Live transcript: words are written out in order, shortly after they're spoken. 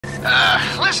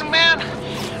Listen, man.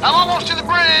 I'm almost to the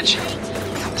bridge.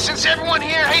 Since everyone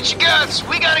here hates your guts,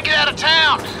 we gotta get out of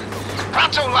town.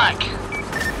 Pronto-like.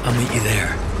 I'll meet you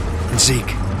there. And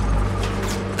Zeke,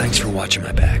 thanks for watching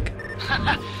my back.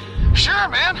 Sure,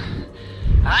 man.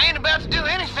 I ain't about to do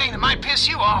anything that might piss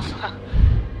you off.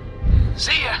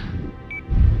 See ya.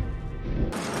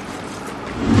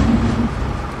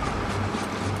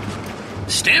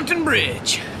 Stampton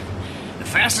Bridge. The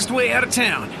fastest way out of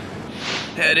town.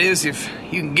 That is, if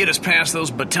you can get us past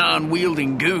those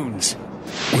baton-wielding goons.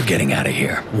 We're getting out of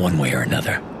here, one way or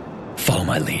another. Follow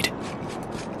my lead.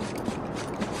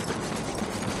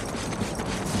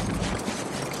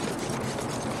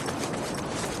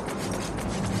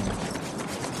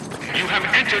 You have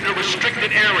entered a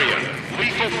restricted area.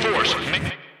 Lethal force.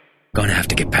 Gonna have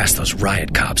to get past those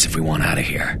riot cops if we want out of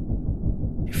here.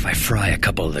 If I fry a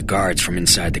couple of the guards from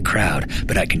inside the crowd,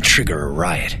 but I can trigger a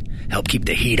riot, help keep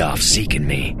the heat off Zeke and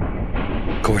me.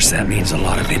 Of course, that means a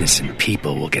lot of innocent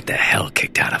people will get the hell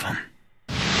kicked out of them.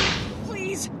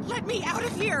 Please, let me out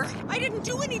of here! I didn't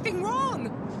do anything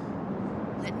wrong!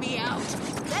 Let me out!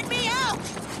 Let me out!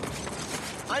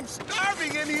 I'm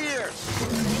starving in here!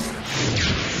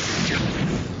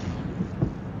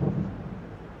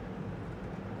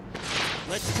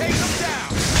 Let's take them down!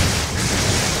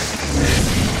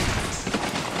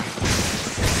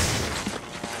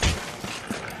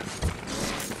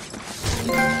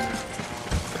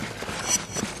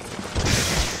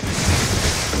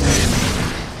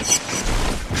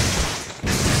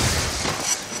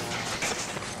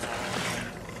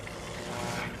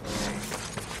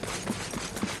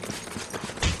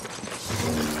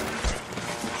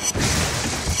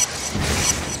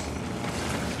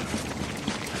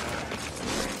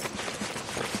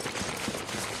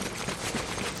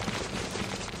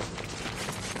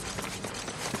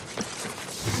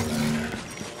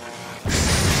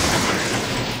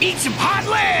 Eat some hot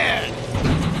lead!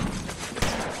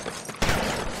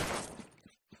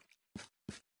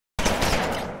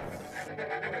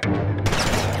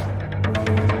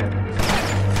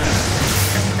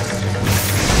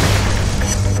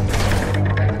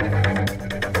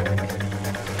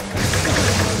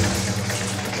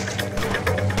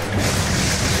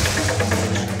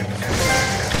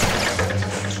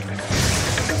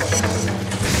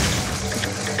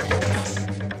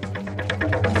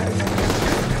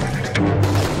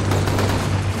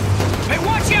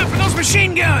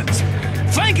 Machine guns!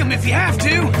 Flank them if you have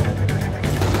to!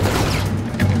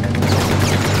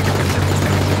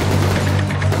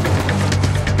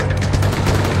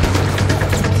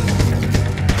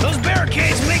 Those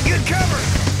barricades make good cover!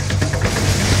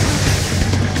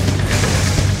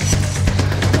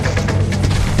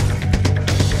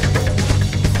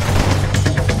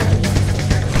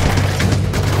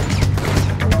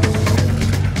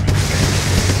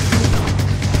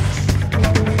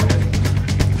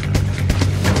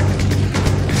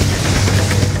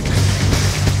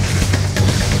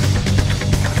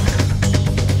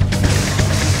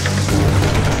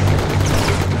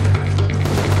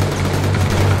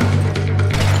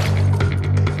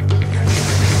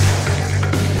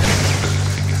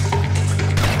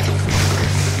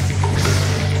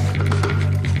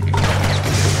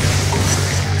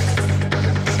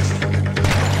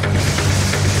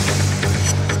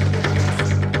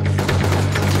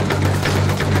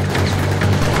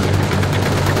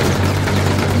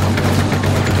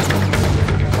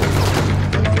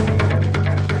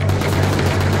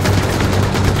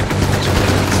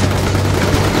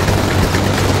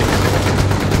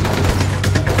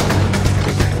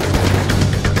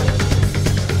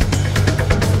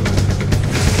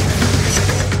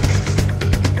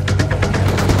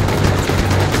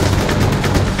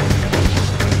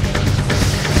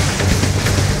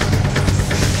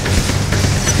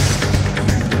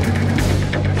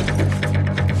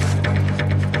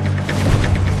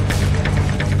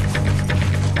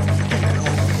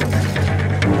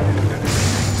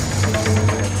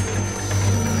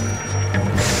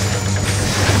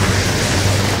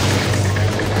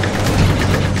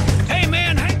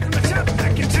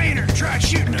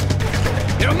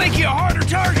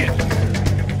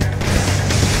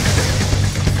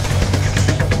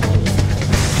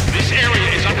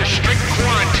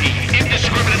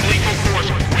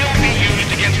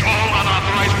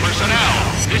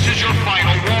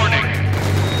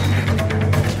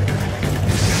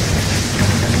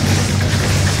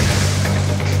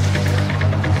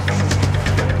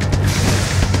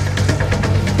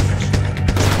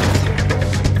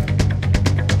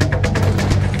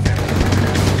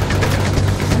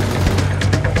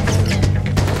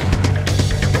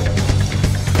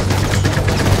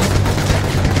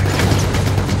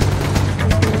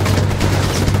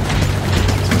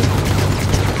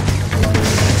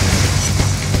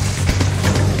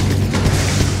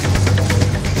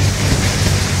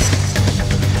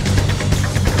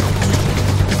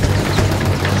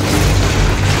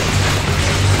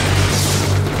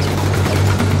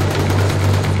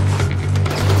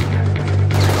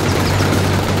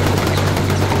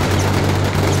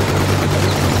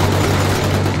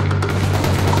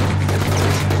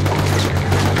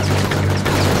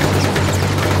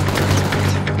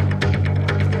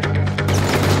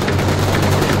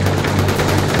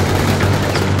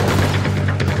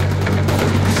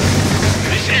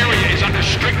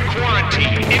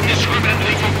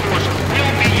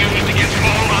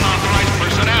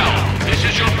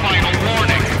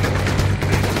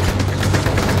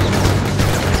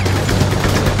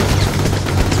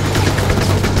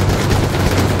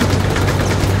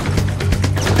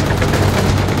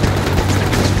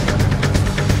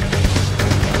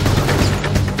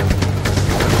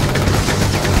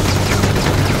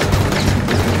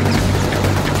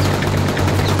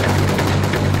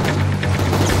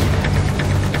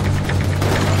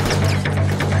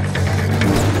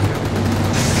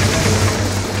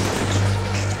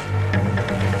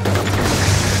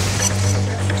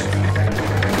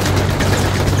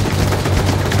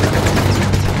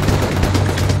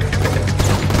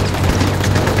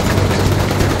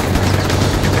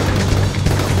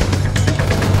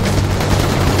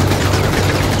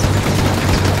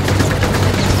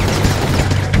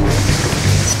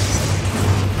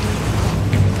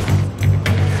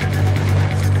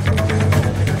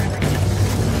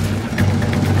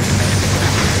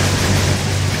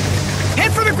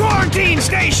 the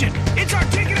station! It's our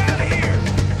ticket out of here!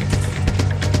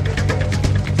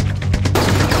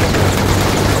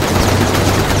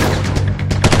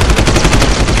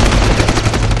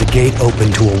 The gate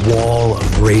opened to a wall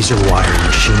of razor wire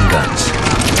machine guns.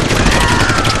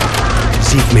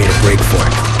 Zeke made a break for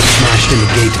it, smashed in the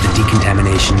gate to the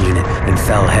decontamination unit, and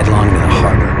fell headlong into the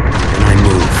harbor. And I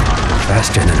moved,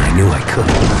 faster than I knew I could.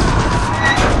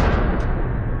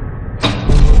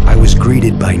 I was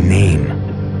greeted by name.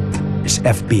 This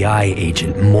FBI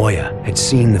agent, Moya, had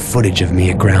seen the footage of me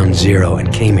at Ground Zero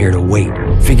and came here to wait,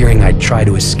 figuring I'd try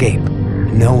to escape,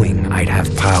 knowing I'd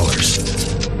have powers.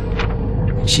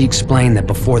 She explained that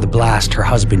before the blast, her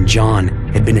husband John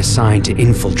had been assigned to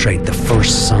infiltrate the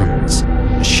First Sons,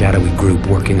 a shadowy group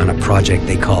working on a project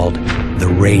they called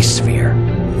the Ray Sphere,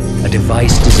 a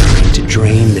device designed to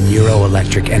drain the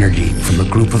neuroelectric energy from a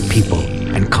group of people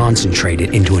and concentrate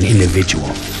it into an individual.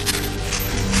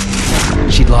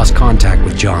 She'd lost contact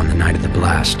with John the night of the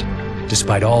blast.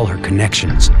 Despite all her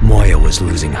connections, Moya was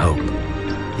losing hope.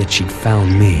 Yet she'd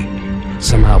found me,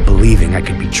 somehow believing I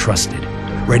could be trusted,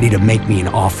 ready to make me an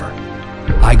offer.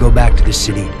 I go back to the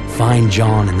city, find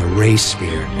John in the Ray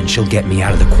Sphere, and she'll get me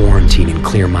out of the quarantine and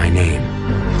clear my name.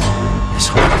 This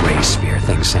whole Ray Sphere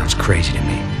thing sounds crazy to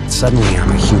me. Suddenly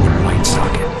I'm a human light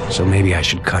socket, so maybe I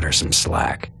should cut her some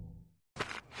slack.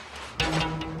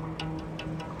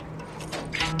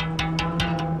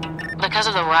 Because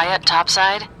of the riot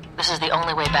topside, this is the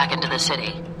only way back into the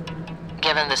city.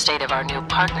 Given the state of our new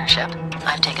partnership,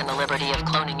 I've taken the liberty of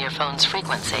cloning your phone's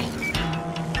frequency.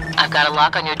 I've got a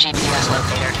lock on your GPS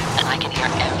locator, and I can hear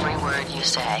every word you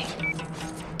say.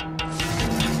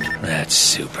 That's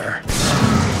super.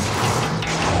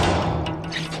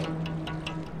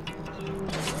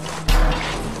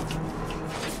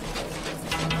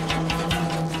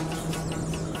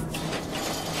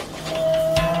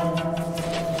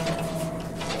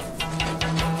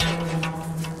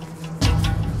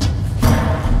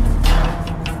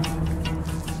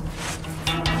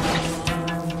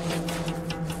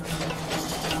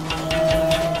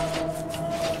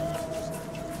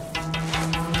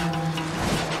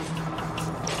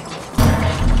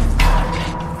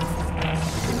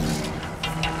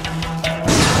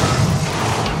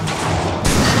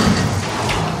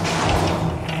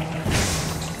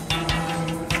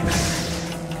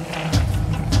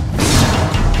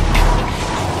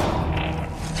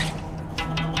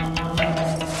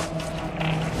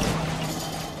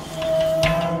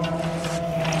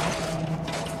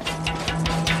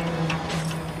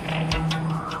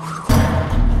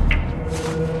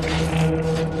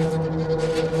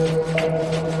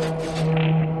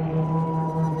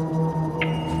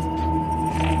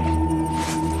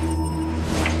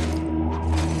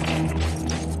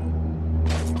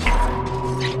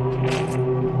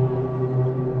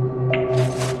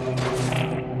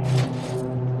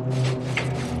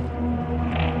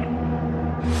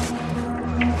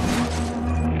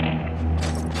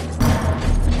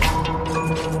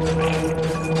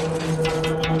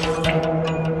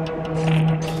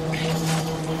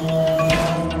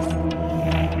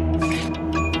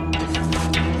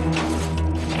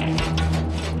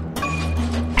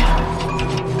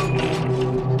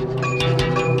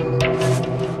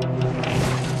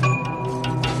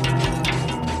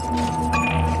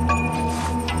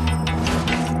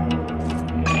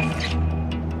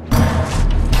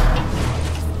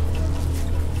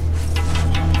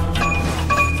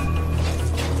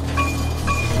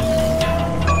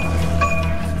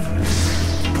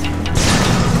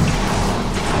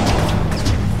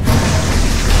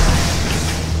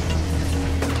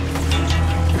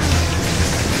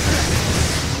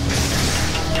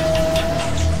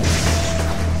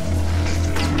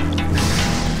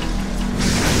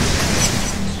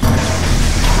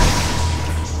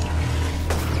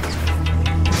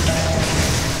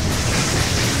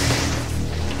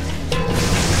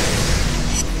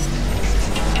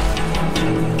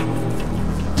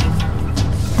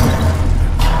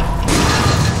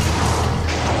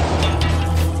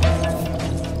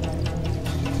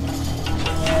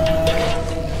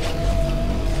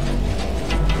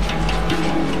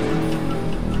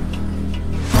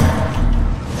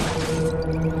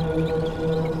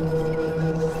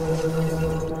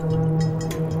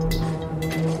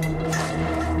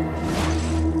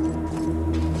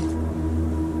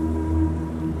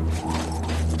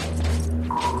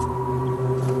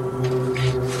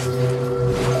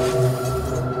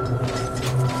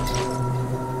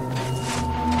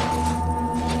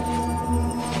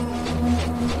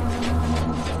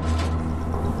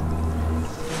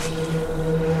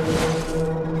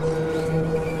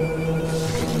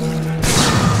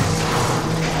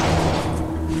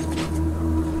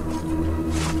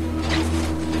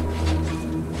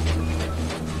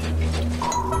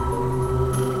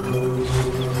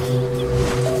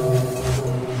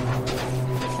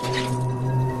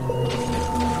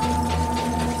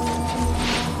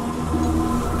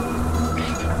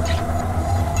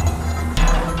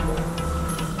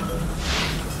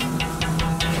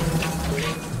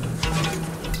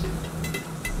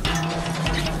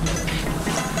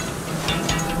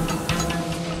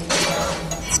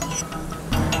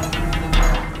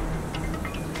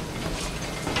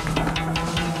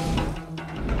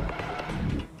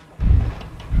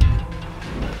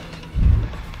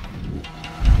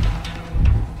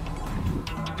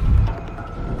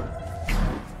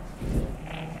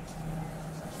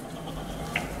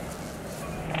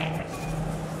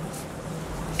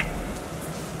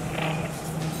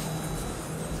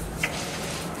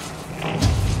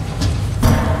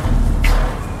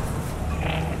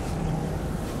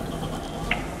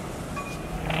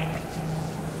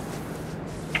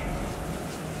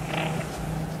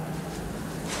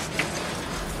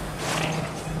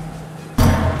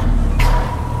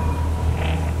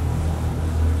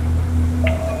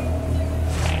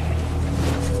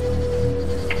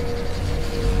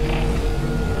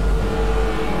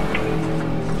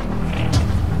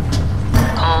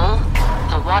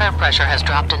 pressure has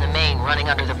dropped in the main running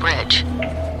under the bridge.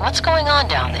 What's going on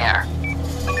down there?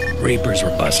 Reapers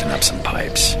were busting up some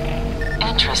pipes.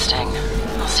 Interesting.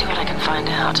 I'll see what I can find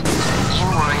out.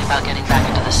 You worry about getting back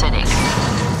into the city.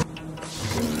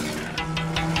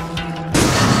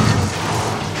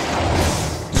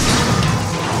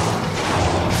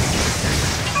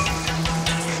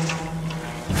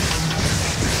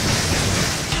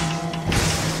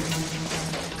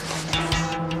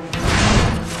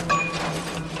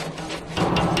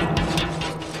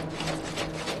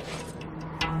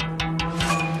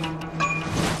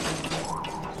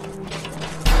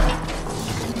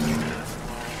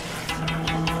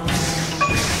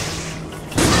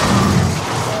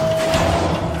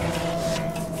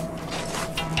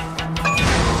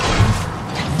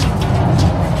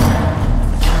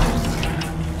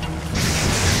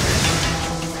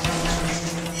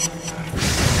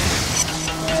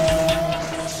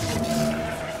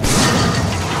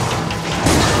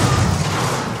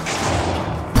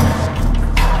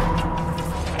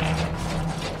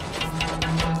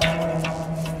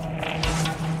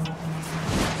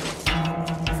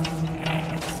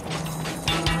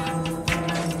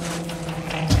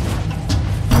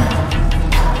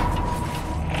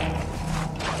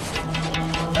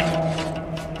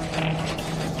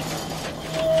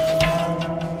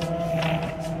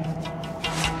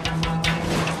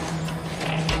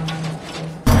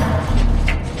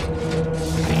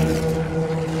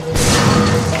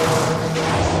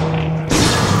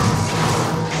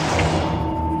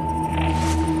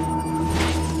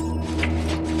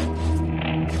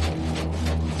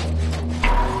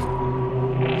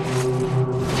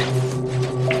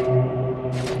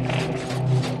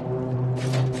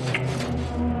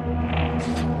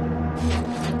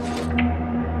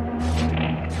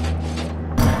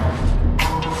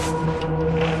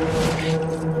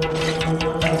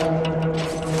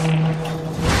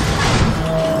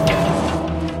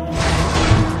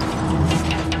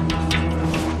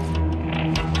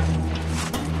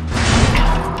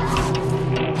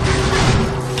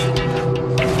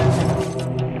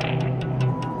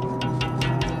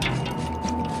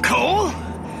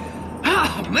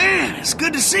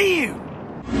 Good to see you.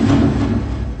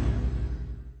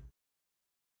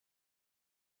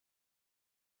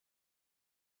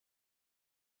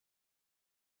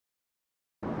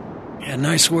 Yeah,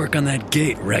 nice work on that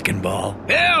gate, Wrecking Ball.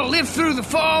 Yeah, I'll live through the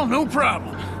fall, no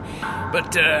problem.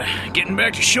 But, getting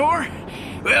back to shore?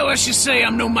 Well, let's just say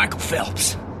I'm no Michael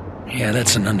Phelps. Yeah,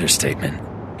 that's an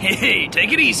understatement. Hey,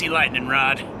 take it easy, Lightning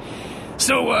Rod.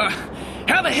 So,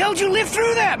 how the hell'd you live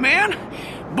through that, man?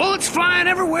 Bullets flying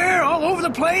everywhere, all over the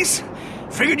place?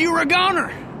 Figured you were a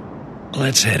goner.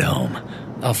 Let's head home.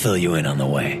 I'll fill you in on the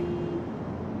way.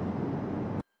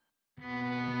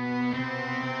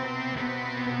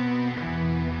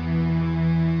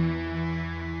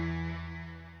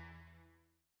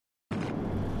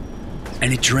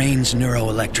 And it drains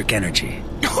neuroelectric energy.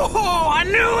 Oh, I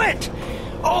knew it!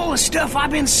 All the stuff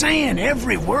I've been saying,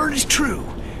 every word is true.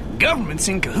 Government's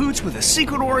in cahoots with a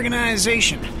secret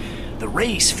organization, the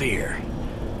Ray Sphere.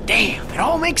 Damn, it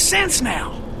all makes sense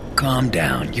now. Calm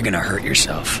down, you're gonna hurt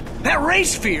yourself. That Ray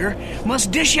Sphere must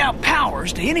dish out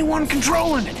powers to anyone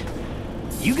controlling it.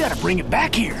 You gotta bring it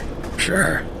back here.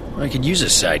 Sure, I could use a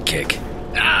sidekick.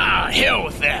 Ah, hell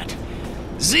with that.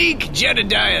 Zeke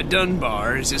Jedediah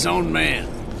Dunbar is his own man.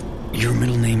 Your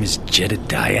middle name is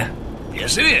Jedediah?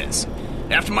 Yes, it is.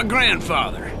 After my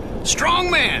grandfather. Strong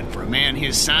man for a man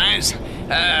his size.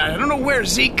 I don't know where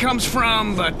Zeke comes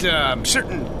from, but I'm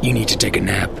certain... You need to take a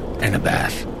nap and a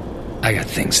bath. I got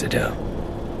things to do.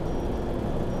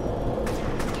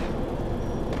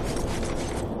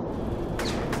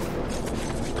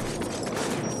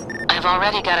 I've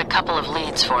already got a couple of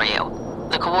leads for you.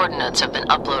 The coordinates have been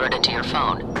uploaded into your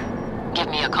phone. Give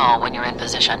me a call when you're in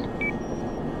position.